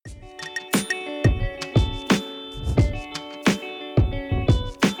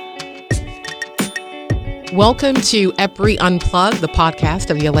Welcome to EPRI Unplugged, the podcast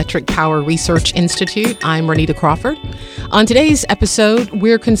of the Electric Power Research Institute. I'm Renita Crawford. On today's episode,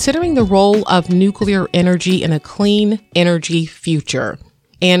 we're considering the role of nuclear energy in a clean energy future.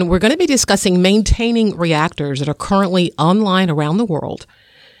 And we're going to be discussing maintaining reactors that are currently online around the world.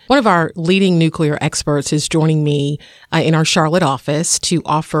 One of our leading nuclear experts is joining me in our Charlotte office to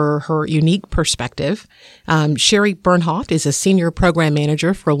offer her unique perspective. Sherry Bernhoft is a senior program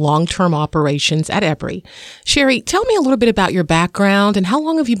manager for long-term operations at EPRI. Sherry, tell me a little bit about your background and how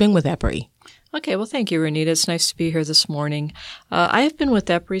long have you been with EPRI? Okay, well, thank you, Renita. It's nice to be here this morning. I have been with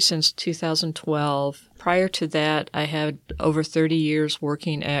EPRI since 2012. Prior to that, I had over 30 years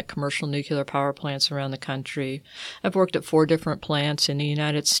working at commercial nuclear power plants around the country. I've worked at 4 different plants in the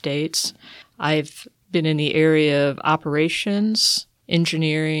United States. I've been in the area of operations,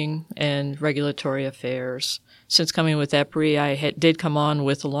 engineering, and regulatory affairs. Since coming with EPRI, I did come on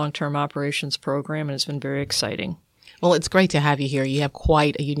with the long-term operations program, and it's been very exciting. Well, it's great to have you here. You have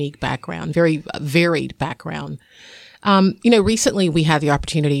quite a unique background, very varied background. Recently we had the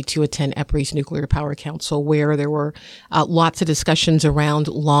opportunity to attend EPRI's Nuclear Power Council, where there were lots of discussions around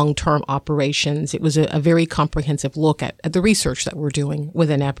long-term operations. It was a very comprehensive look at the research that we're doing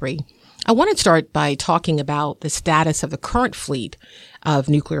within EPRI. I want to start by talking about the status of the current fleet of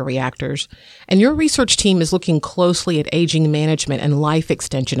nuclear reactors. And your research team is looking closely at aging management and life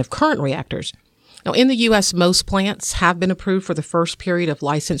extension of current reactors. Now, in the U.S., most plants have been approved for the first period of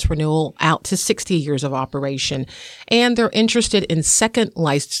license renewal out to 60 years of operation, and they're interested in second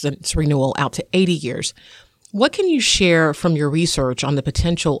license renewal out to 80 years. What can you share from your research on the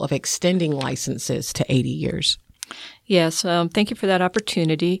potential of extending licenses to 80 years? Yes, thank you for that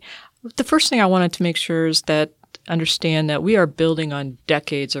opportunity. The first thing I wanted to make sure is that understand that we are building on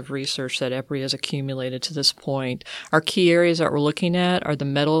decades of research that EPRI has accumulated to this point. Our key areas that we're looking at are the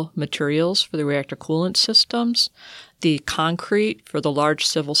metal materials for the reactor coolant systems, the concrete for the large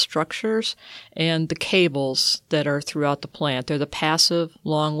civil structures, and the cables that are throughout the plant. They're the passive,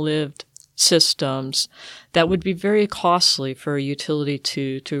 long-lived systems that would be very costly for a utility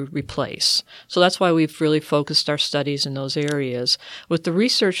to replace. So that's why we've really focused our studies in those areas. With the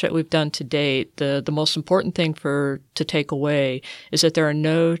research that we've done to date, the most important thing to take away is that there are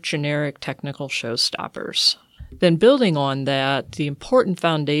no generic technical showstoppers. Then building on that, the important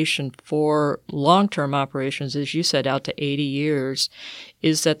foundation for long-term operations, as you said, out to 80 years,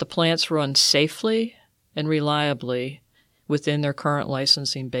 is that the plants run safely and reliably within their current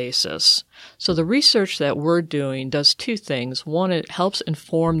licensing basis. So the research that we're doing does 2 things. One, it helps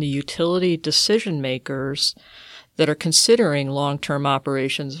inform the utility decision makers that are considering long-term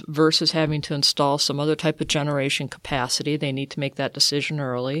operations versus having to install some other type of generation capacity. They need to make that decision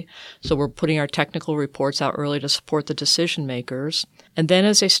early. So we're putting our technical reports out early to support the decision makers. And then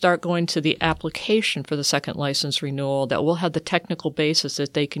as they start going to the application for the second license renewal, that will have the technical basis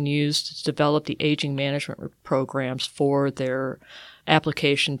that they can use to develop the aging management programs for their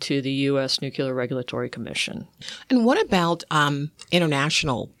application to the U.S. Nuclear Regulatory Commission. And what about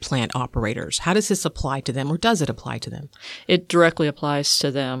international plant operators? How does this apply to them, or does it apply to them? It directly applies to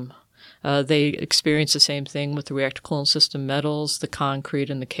them. They experience the same thing with the reactor coolant system metals, the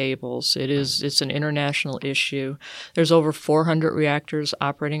concrete, and the cables. It's an international issue. There's over 400 reactors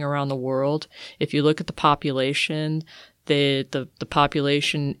operating around the world. If you look at the population, the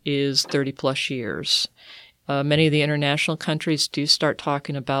population is 30 plus years. Many of the international countries do start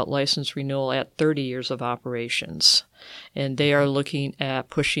talking about license renewal at 30 years of operations. And they are looking at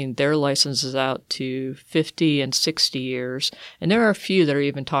pushing their licenses out to 50 and 60 years. And there are a few that are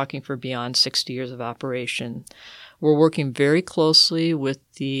even talking for beyond 60 years of operation. We're working very closely with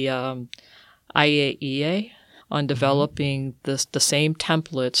the IAEA on developing the same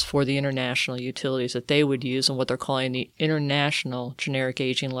templates for the international utilities that they would use in what they're calling the International Generic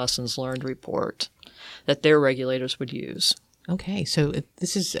Aging Lessons Learned Report that their regulators would use. Okay, so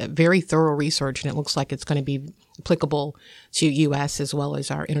this is a very thorough research, and it looks like it's going to be applicable to U.S. as well as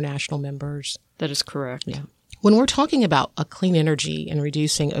our international members. That is correct. Yeah. When we're talking about a clean energy and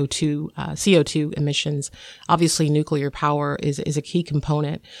reducing CO2 emissions, obviously nuclear power is a key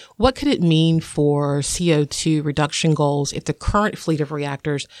component. What could it mean for CO2 reduction goals if the current fleet of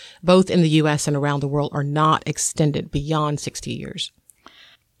reactors, both in the U.S. and around the world, are not extended beyond 60 years?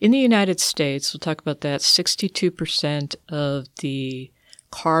 In the United States, we'll talk about that, 62% of the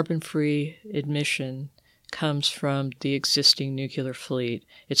carbon-free emission comes from the existing nuclear fleet.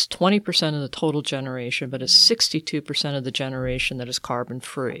 It's 20% of the total generation, but it's 62% of the generation that is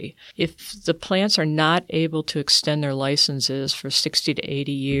carbon-free. If the plants are not able to extend their licenses for 60 to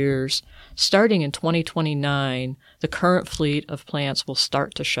 80 years, starting in 2029, the current fleet of plants will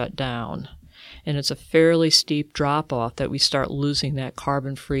start to shut down. And it's a fairly steep drop-off that we start losing that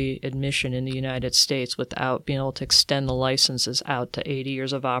carbon-free admission in the United States without being able to extend the licenses out to 80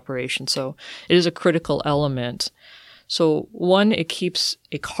 years of operation. So it is a critical element. So one, it keeps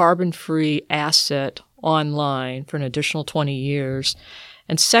a carbon-free asset online for an additional 20 years.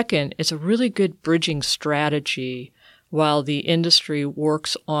 And second, it's a really good bridging strategy while the industry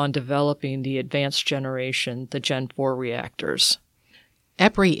works on developing the advanced generation, the Gen 4 reactors.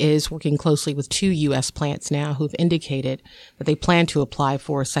 EPRI is working closely with 2 U.S. plants now who've indicated that they plan to apply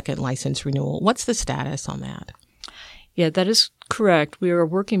for a second license renewal. What's the status on that? Yeah, that is correct. We are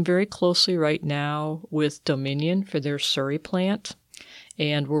working very closely right now with Dominion for their Surrey plant,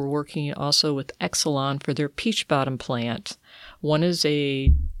 and we're working also with Exelon for their Peach Bottom plant. One is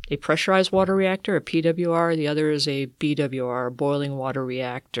a pressurized water reactor, a PWR. The other is a BWR, a boiling water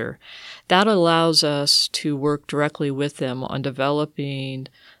reactor. That allows us to work directly with them on developing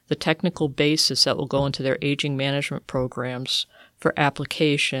the technical basis that will go into their aging management programs for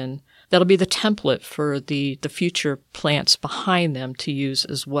application. That'll be the template for the future plants behind them to use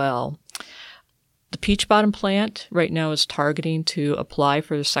as well. The Peach Bottom plant right now is targeting to apply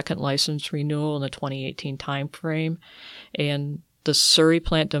for the second license renewal in the 2018 timeframe, and the Surrey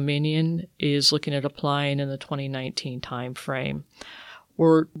plant Dominion is looking at applying in the 2019 timeframe.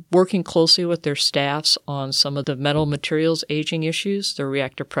 We're working closely with their staffs on some of the metal materials aging issues, their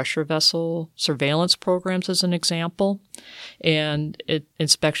reactor pressure vessel surveillance programs as an example, and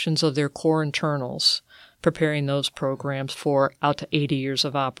inspections of their core internals, preparing those programs for out to 80 years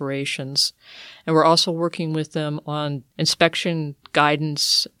of operations. And we're also working with them on inspection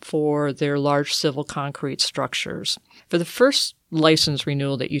guidance for their large civil concrete structures. For the first license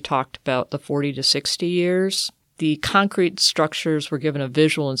renewal that you talked about, the 40 to 60 years, the concrete structures were given a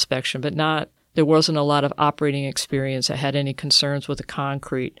visual inspection, but there wasn't a lot of operating experience that had any concerns with the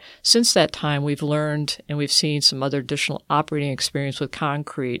concrete. Since that time, we've learned and we've seen some other additional operating experience with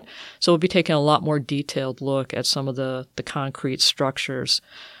concrete. So we'll be taking a lot more detailed look at some of the concrete structures.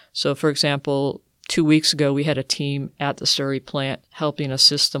 So, for example, 2 weeks ago, we had a team at the Surrey plant helping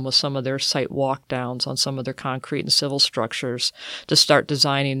assist them with some of their site walkdowns on some of their concrete and civil structures to start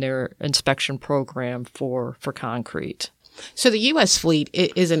designing their inspection program for concrete. So the U.S. fleet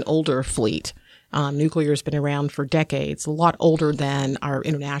is an older fleet. Nuclear has been around for decades, a lot older than our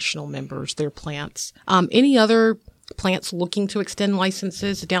international members, their plants. Any other plants looking to extend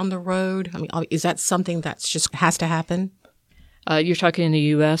licenses down the road? I mean, is that something that's just has to happen? You're talking in the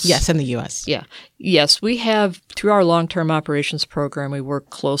U.S.? Yes, in the U.S. Yeah. Yes, we have, through our long-term operations program, we work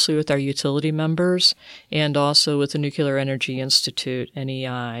closely with our utility members and also with the Nuclear Energy Institute,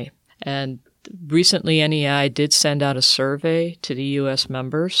 NEI. And recently, NEI did send out a survey to the U.S.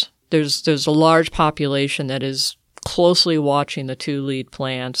 members. There's a large population that is closely watching the 2 lead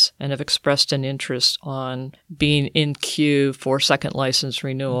plants and have expressed an interest on being in queue for second license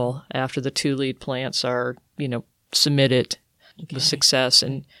renewal after the 2 lead plants are, submitted with success.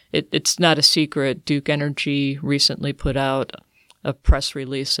 And it's not a secret. Duke Energy recently put out a press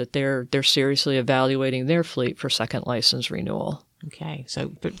release that they're seriously evaluating their fleet for second license renewal. Okay, so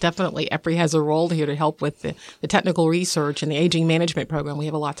definitely EPRI has a role here to help with the technical research and the aging management program. We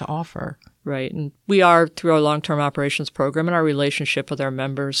have a lot to offer. Right, and we are, through our long-term operations program and our relationship with our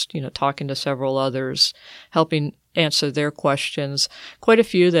members, talking to several others, helping answer their questions. Quite a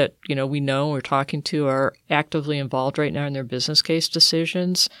few that, we know we're talking to are actively involved right now in their business case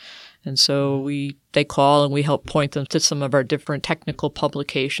decisions. And so they call and we help point them to some of our different technical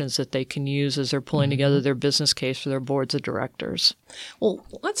publications that they can use as they're pulling together their business case for their boards of directors. Well,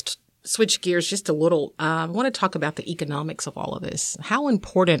 let's switch gears just a little. I want to talk about the economics of all of this. How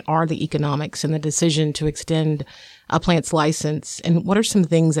important are the economics in the decision to extend a plant's license? And what are some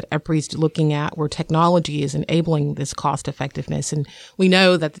things that EPRI is looking at where technology is enabling this cost effectiveness? And we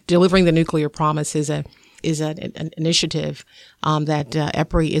know that delivering the nuclear promise is an initiative that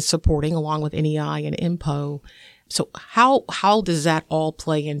EPRI is supporting along with NEI and INPO. So how does that all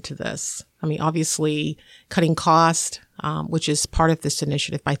play into this? I mean, obviously cutting cost, which is part of this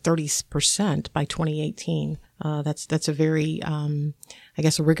initiative, by 30% by 2018. That's a very,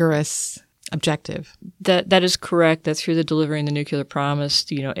 rigorous objective. That is correct. That through the Delivering the Nuclear Promise,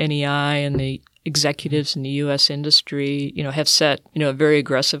 NEI and the executives in the U.S. industry, have set, a very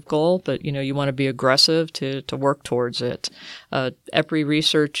aggressive goal, but, you want to be aggressive to work towards it. EPRI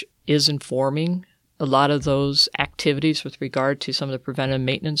research is informing a lot of those activities with regard to some of the preventive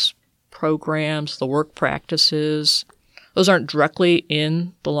maintenance programs, the work practices. Those aren't directly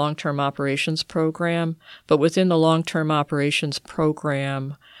in the long-term operations program, but within the long-term operations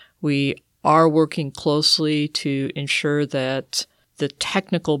program, we are working closely to ensure that the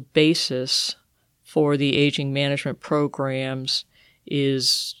technical basis for the aging management programs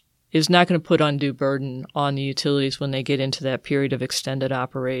is not going to put undue burden on the utilities when they get into that period of extended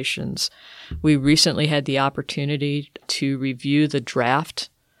operations. We recently had the opportunity to review the draft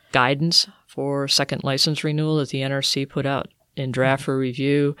guidance for second license renewal that the NRC put out in draft for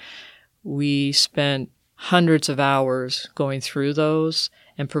review. We spent hundreds of hours going through those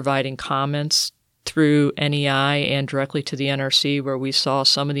and providing comments through NEI and directly to the NRC, where we saw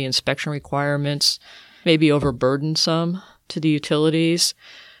some of the inspection requirements maybe overburdensome to the utilities.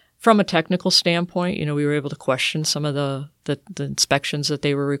 From a technical standpoint, we were able to question some of the inspections that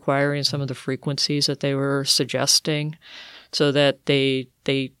they were requiring, some of the frequencies that they were suggesting, so that they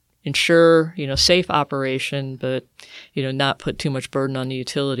ensure, safe operation, but, not put too much burden on the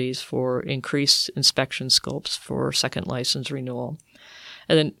utilities for increased inspection scopes for second license renewal.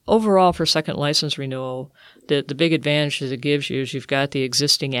 And then overall for second license renewal, the big advantage that it gives you is you've got the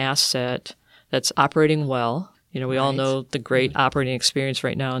existing asset that's operating well. We all know the great operating experience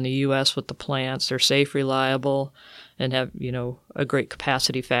right now in the U.S. with the plants. They're safe, reliable, and have, a great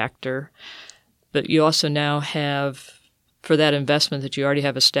capacity factor. But you also now have, for that investment that you already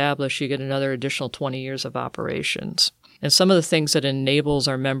have established, you get another additional 20 years of operations. And some of the things that enables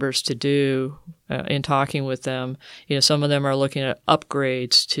our members to do in talking with them, some of them are looking at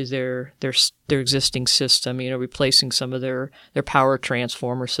upgrades to their existing system, replacing some of their power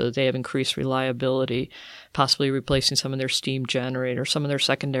transformers so that they have increased reliability, possibly replacing some of their steam generator, some of their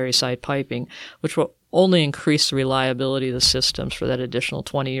secondary side piping, which will only increase the reliability of the systems for that additional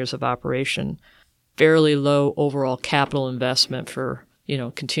 20 years of operation. Fairly low overall capital investment for,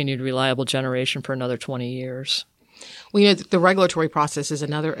 continued reliable generation for another 20 years. Well, the regulatory process is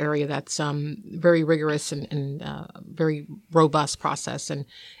another area that's very rigorous and very robust process. And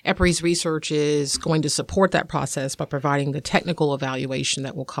EPRI's research is going to support that process by providing the technical evaluation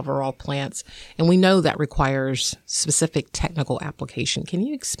that will cover all plants. And we know that requires specific technical application. Can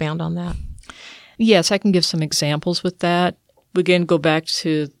you expound on that? Yes, I can give some examples with that. We again go back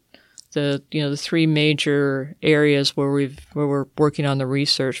to the three major areas where we're working on the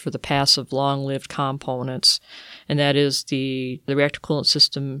research for the passive long-lived components, and that is the reactor coolant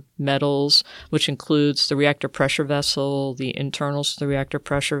system metals, which includes the reactor pressure vessel, the internals to the reactor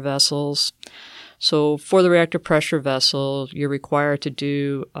pressure vessels. So for the reactor pressure vessel, you're required to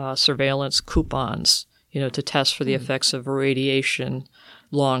do surveillance coupons, to test for the effects of irradiation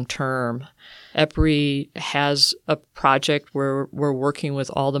long term. EPRI has a project where we're working with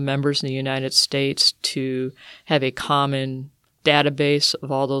all the members in the United States to have a common database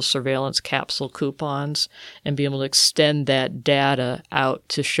of all those surveillance capsule coupons and be able to extend that data out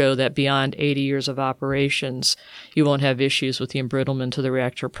to show that beyond 80 years of operations, you won't have issues with the embrittlement of the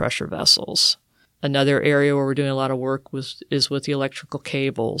reactor pressure vessels. Another area where we're doing a lot of work is with the electrical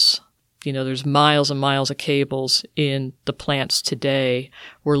cables. There's miles and miles of cables in the plants today.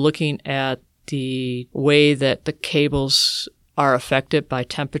 We're looking at the way that the cables are affected by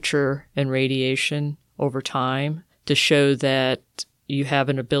temperature and radiation over time to show that you have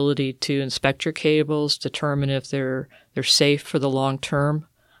an ability to inspect your cables, determine if they're safe for the long-term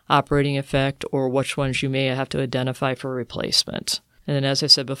operating effect or which ones you may have to identify for replacement. And then, as I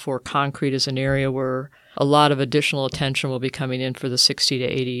said before, concrete is an area where a lot of additional attention will be coming in for the 60 to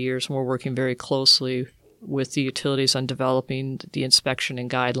 80 years, and we're working very closely with the utilities on developing the inspection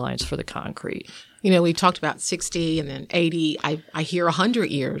and guidelines for the concrete. We talked about 60 and then 80. I hear 100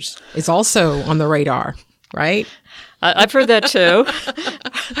 years is also on the radar, right? I've heard that too.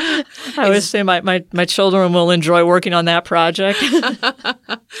 I always say my children will enjoy working on that project.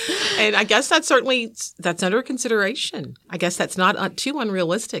 And I guess that's under consideration. I guess that's not too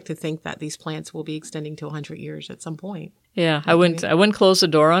unrealistic to think that these plants will be extending to 100 years at some point. Yeah, I wouldn't close the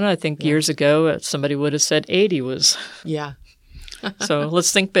door on it. I think years ago somebody would have said 80 was. Yeah. So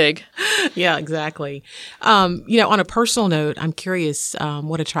let's think big. Yeah, exactly. On a personal note, I'm curious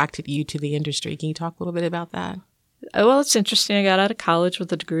what attracted you to the industry. Can you talk a little bit about that? Well, it's interesting. I got out of college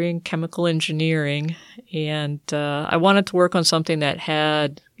with a degree in chemical engineering, and I wanted to work on something that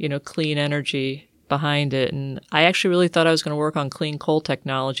had, clean energy behind it. And I actually really thought I was going to work on clean coal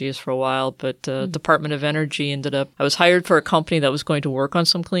technologies for a while, but Department of Energy I was hired for a company that was going to work on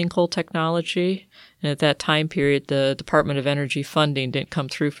some clean coal technology. And at that time period, the Department of Energy funding didn't come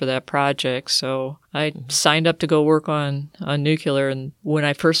through for that project. So I signed up to go work on nuclear. And when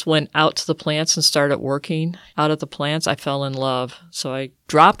I first went out to the plants and started working out at the plants, I fell in love. So I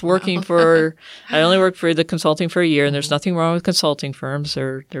dropped working I only worked for the consulting for a year. And there's nothing wrong with consulting firms.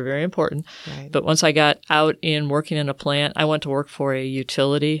 They're very important. Right. But once I got out in working in a plant, I went to work for a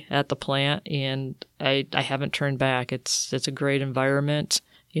utility at the plant. And I haven't turned back. It's a great environment.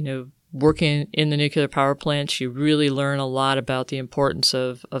 working in the nuclear power plants, you really learn a lot about the importance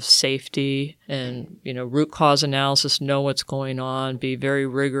of safety and, root cause analysis, know what's going on, be very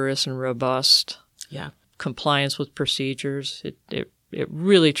rigorous and robust. Yeah. Compliance with procedures. It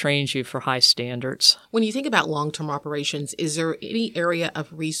really trains you for high standards. When you think about long-term operations, is there any area of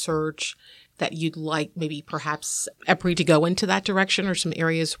research that you'd like maybe perhaps EPRI to go into that direction, or some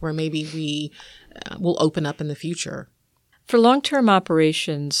areas where maybe we will open up in the future? For long-term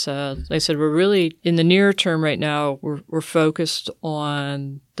operations, like I said, we're really in the near term right now. We're focused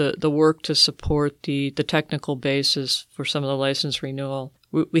on the work to support the technical basis for some of the license renewal.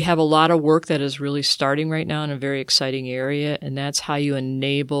 We have a lot of work that is really starting right now in a very exciting area, and that's how you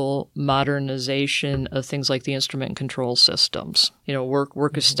enable modernization of things like the instrument and control systems.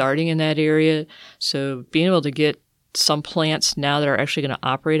 Work is starting in that area, so being able to get some plants now that are actually going to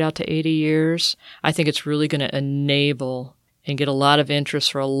operate out to 80 years, I think it's really going to enable and get a lot of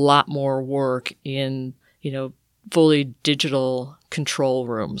interest for a lot more work in, fully digital control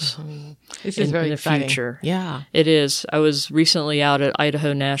rooms. Mm-hmm. This is very in the exciting. Future. Yeah. It is. I was recently out at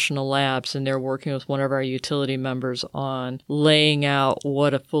Idaho National Labs, and they're working with one of our utility members on laying out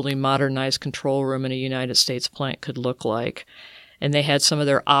what a fully modernized control room in a United States plant could look like. And they had some of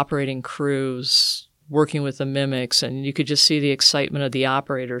their operating crews working with the mimics, and you could just see the excitement of the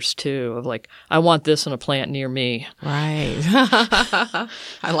operators too, of like, I want this in a plant near me. Right.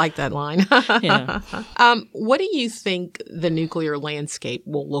 I like that line. Yeah. What do you think the nuclear landscape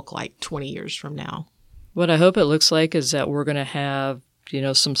will look like 20 years from now? What I hope it looks like is that we're going to have,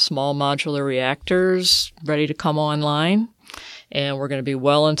 some small modular reactors ready to come online, and we're going to be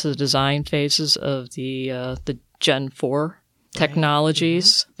well into the design phases of the Gen 4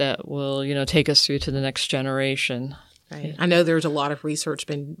 technologies that will, take us through to the next generation. Right. Yeah. I know there's a lot of research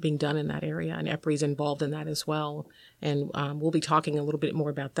being done in that area, and EPRI's involved in that as well. And we'll be talking a little bit more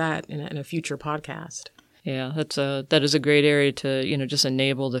about that in a future podcast. Yeah, that is a great area to, just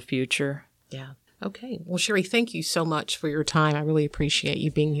enable the future. Yeah. Okay. Well, Sherry, thank you so much for your time. I really appreciate you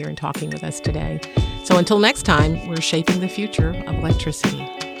being here and talking with us today. So until next time, we're shaping the future of electricity.